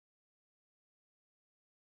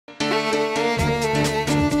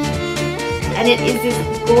and it is this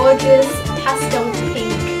gorgeous pastel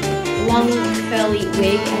pink long curly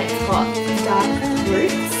wig, and it's got dark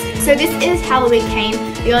roots. So this is how the wig came.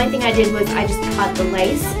 The only thing I did was I just cut the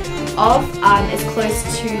lace off as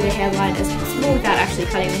close to the hairline as possible without actually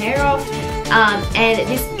cutting the hair off. And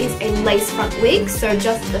this is a lace front wig, so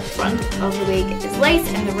just the front of the wig is lace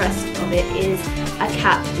and the rest of it is a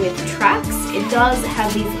cap with tracks. It does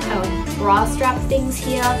have these kind of bra strap things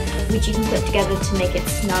here which you can clip together to make it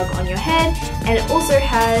snug on your head, and it also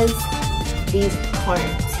has these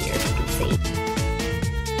combs here, as you can see.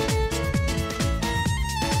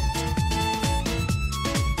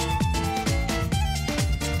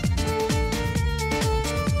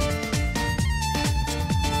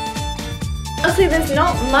 Honestly, there's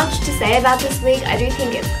not much to say about this wig. I do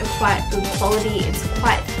think it's quite good quality, it's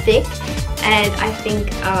quite thick, and I think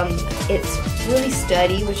it's really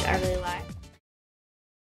sturdy, which I really like.